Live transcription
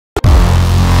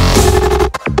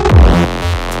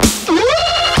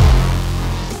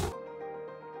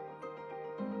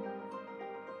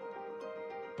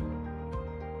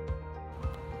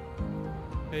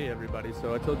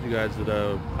So I told you guys that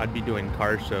I'd be doing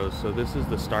car shows. So this is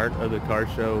the start of the car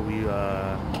show. We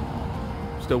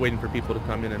still waiting for people to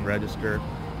come in and register,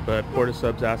 but Porta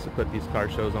Subs asked to put these car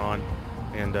shows on,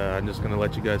 and I'm just gonna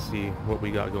let you guys see what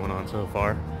we got going on so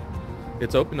far.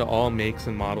 It's open to all makes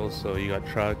and models. So you got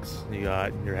trucks, you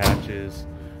got your hatches,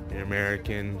 your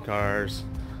American cars.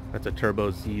 That's a Turbo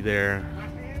Z there.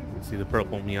 You can see the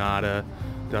purple Miata.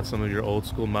 Got some of your old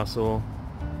school muscle.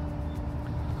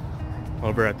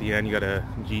 Over at the end you got a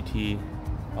GTR.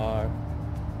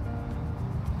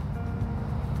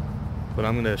 But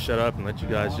I'm gonna shut up and let you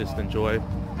guys just enjoy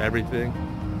everything.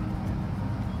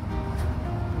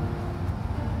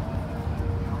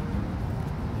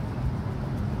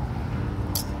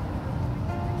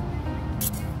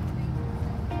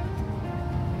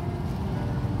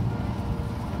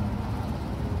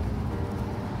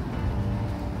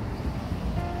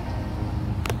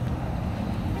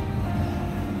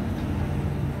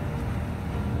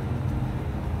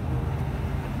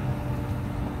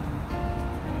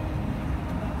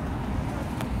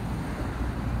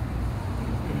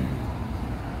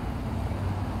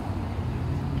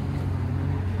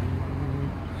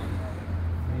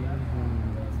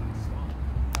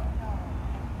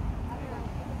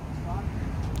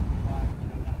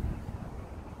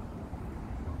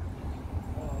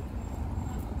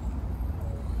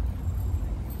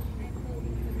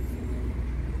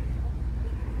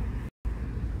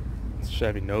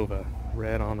 Chevy Nova,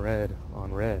 red on red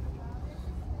on red.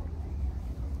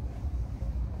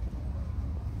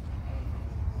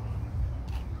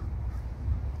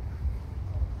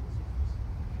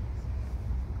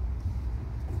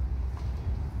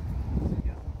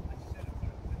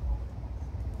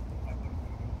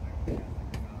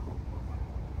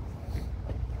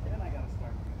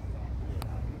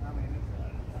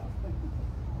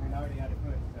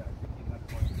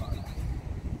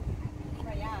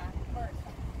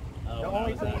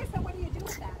 Okay, so what do you do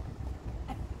with that?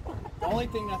 The only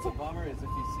thing that's a bummer is if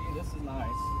you see, this is nice,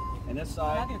 and this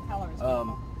side, I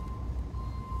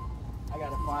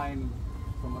gotta find,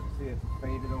 from what see, it's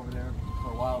faded over there.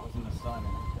 For a while it was in the sun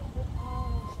and it killed it.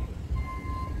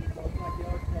 So it's like the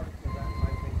other part, so that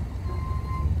might be.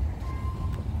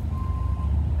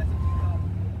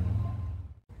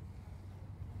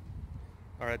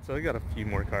 Alright, so I got a few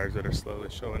more cars that are slowly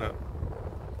showing up.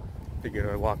 Figured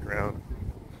I'd walk around.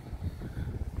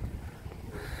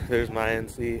 There's my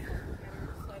NC.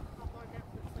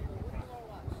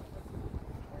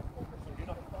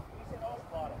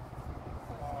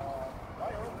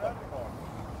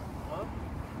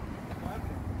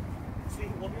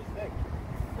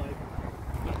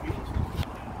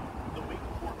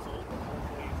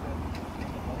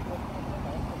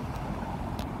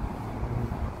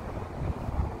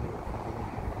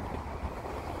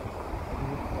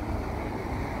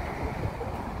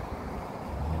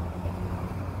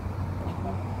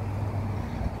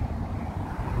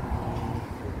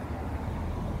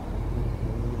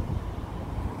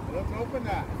 Let's open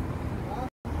that. Huh?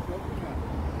 Let's open that.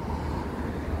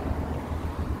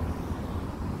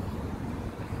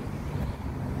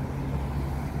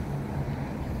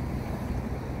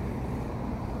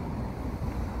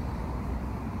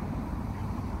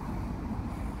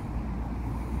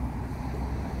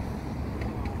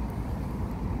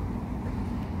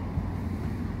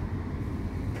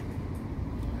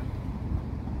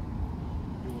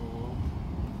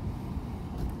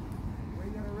 Where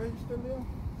you gonna register, Leo?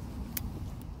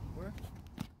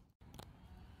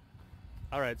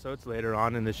 Alright, so it's later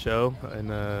on in the show,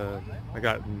 and I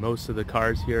got most of the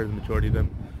cars here. The majority of them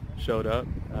showed up.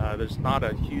 There's not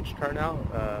a huge turnout,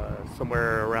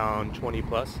 somewhere around 20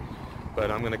 plus, but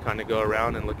I'm going to kind of go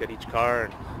around and look at each car,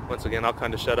 and once again I'll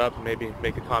kind of shut up and maybe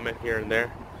make a comment here and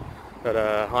there. Got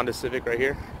a Honda Civic right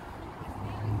here.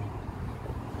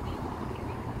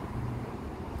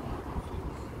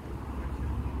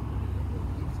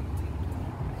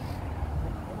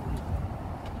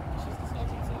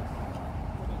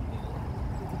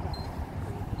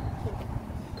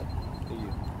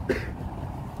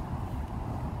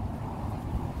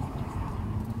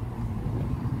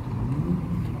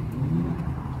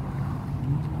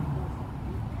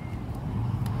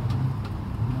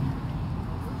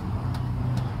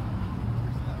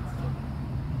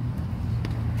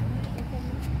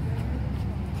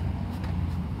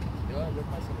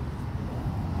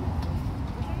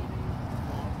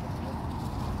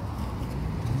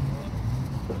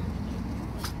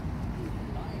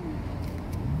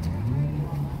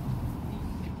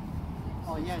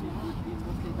 Oh yeah, this was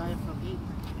the guy from 8.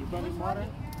 You got his water?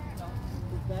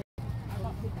 This bag?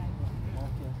 Okay.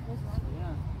 So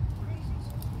yeah.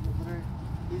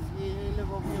 Is he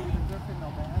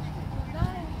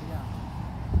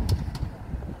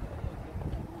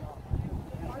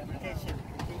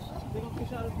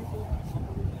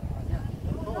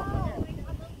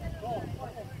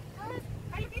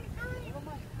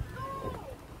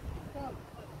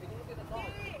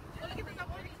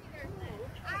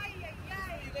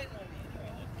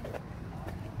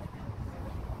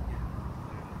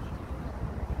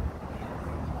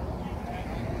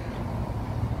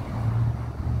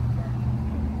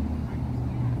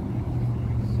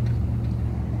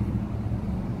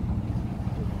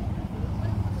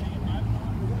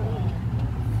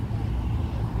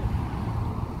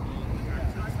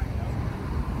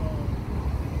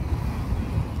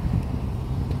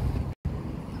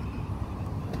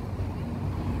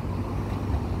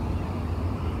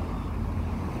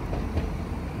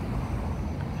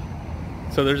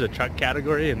So there's a truck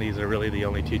category, and these are really the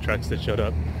only two trucks that showed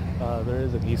up. There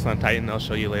is a Nissan Titan I'll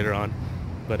show you later on,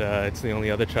 but it's the only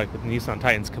other truck. The Nissan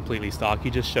Titan's completely stock. He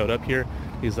just showed up here.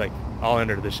 He's like, I'll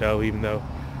enter the show even though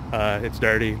it's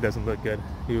dirty, doesn't look good.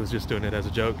 He was just doing it as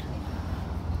a joke.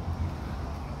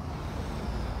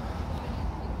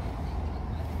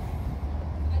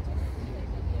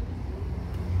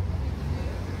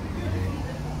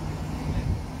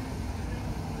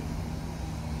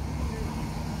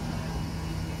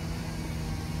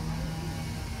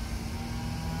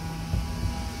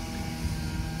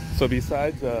 So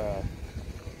besides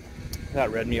that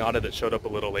red Miata that showed up a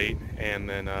little late, and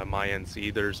then my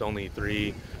NC, there's only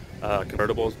 3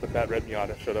 convertibles, but that red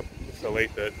Miata showed up so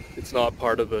late that it's not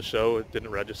part of the show. It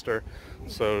didn't register.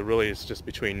 So really it's just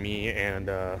between me and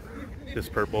this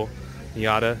purple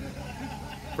Miata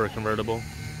for a convertible.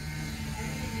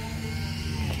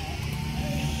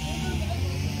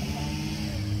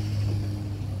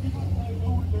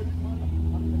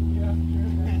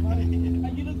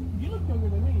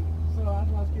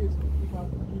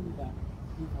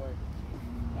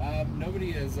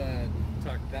 Nobody has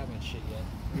talked that much shit yet.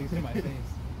 At least in my face.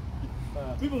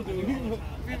 People do.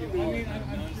 I mean,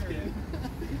 I'm just kidding.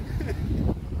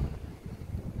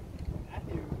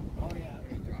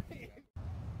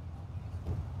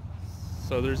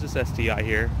 So there's this STI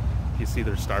here. You see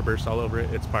there's Starburst all over it.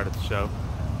 It's part of the show.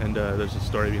 And there's a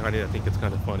story behind it. I think it's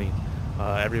kind of funny.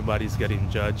 Everybody's getting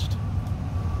judged.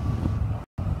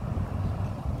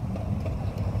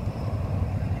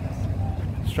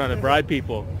 Just trying to bribe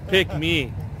people. Pick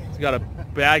me. He's got a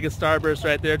bag of Starburst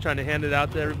right there, trying to hand it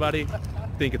out to everybody. I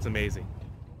think it's amazing.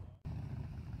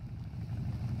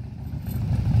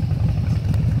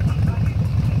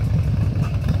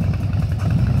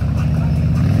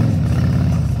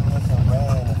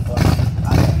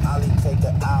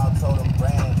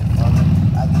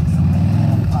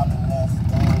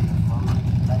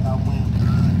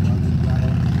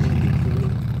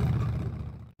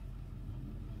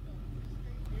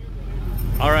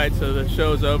 Alright, so the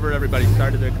show's over. Everybody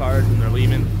started their cars and they're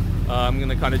leaving. I'm going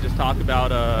to kind of just talk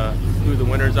about who the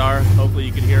winners are. Hopefully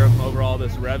you can hear them over all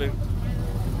this revving.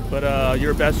 But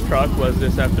your best truck was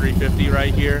this F350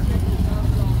 right here.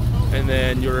 And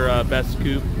then your best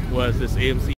coupe was this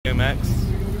AMC MX.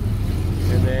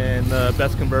 And then the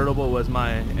best convertible was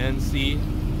my NC.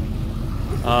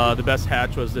 The best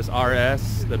hatch was this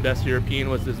RS. The best European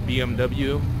was this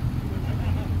BMW.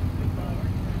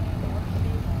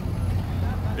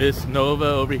 This Nova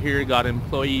over here got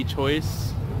employee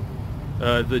choice.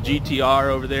 The GTR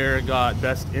over there got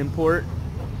best import.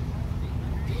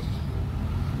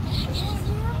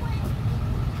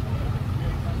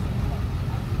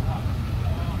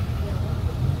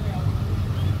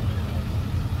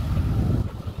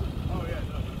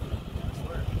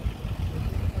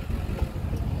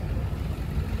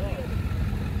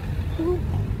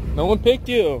 No one picked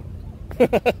you.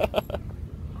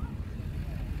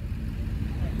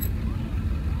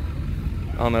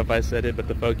 I don't know if I said it, but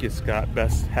the Focus got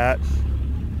best hatch,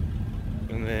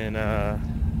 and then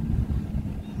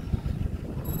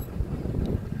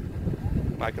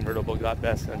my convertible got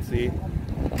best NC.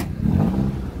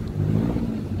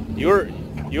 You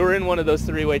were in one of those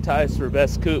 3-way ties for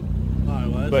best coupe. Oh, I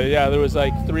was? But yeah, there was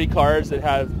like 3 cars that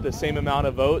had the same amount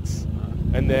of votes,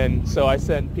 and then so I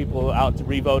sent people out to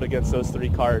re-vote against those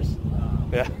 3 cars.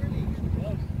 Yeah.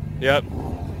 Yep.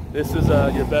 This is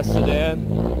your best sedan.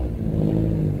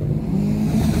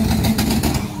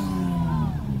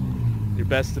 Your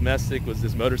best domestic was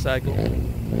this motorcycle.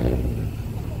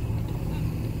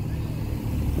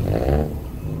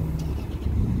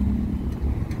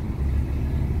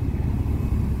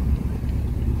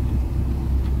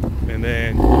 And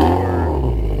then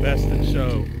your best in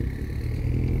show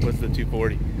was the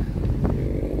 240.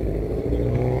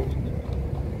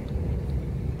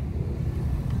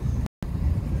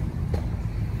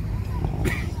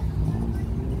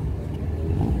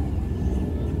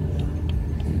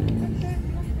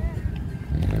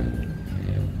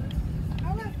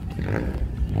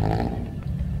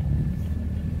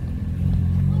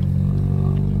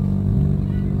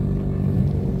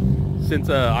 Since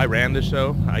I ran the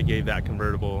show, I gave that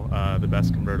convertible the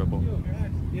best convertible.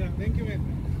 Yeah, thank you, man.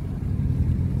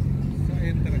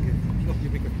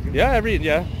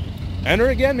 Yeah, enter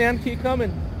again, man. Keep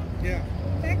coming. Yeah.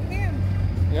 Pick him.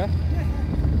 Yeah.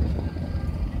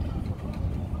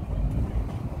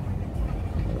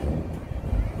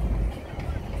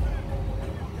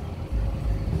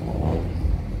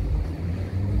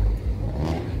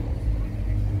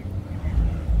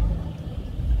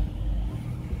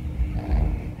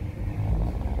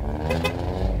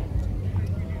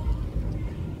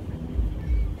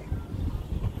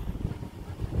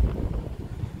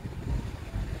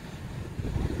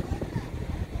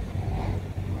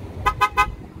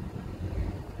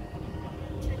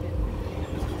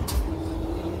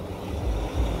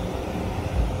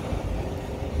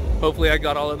 hopefully I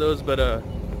got all of those, but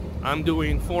I'm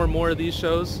doing 4 more of these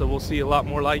shows, so we'll see a lot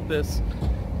more like this.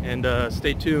 And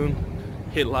stay tuned,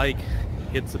 hit like,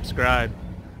 hit subscribe.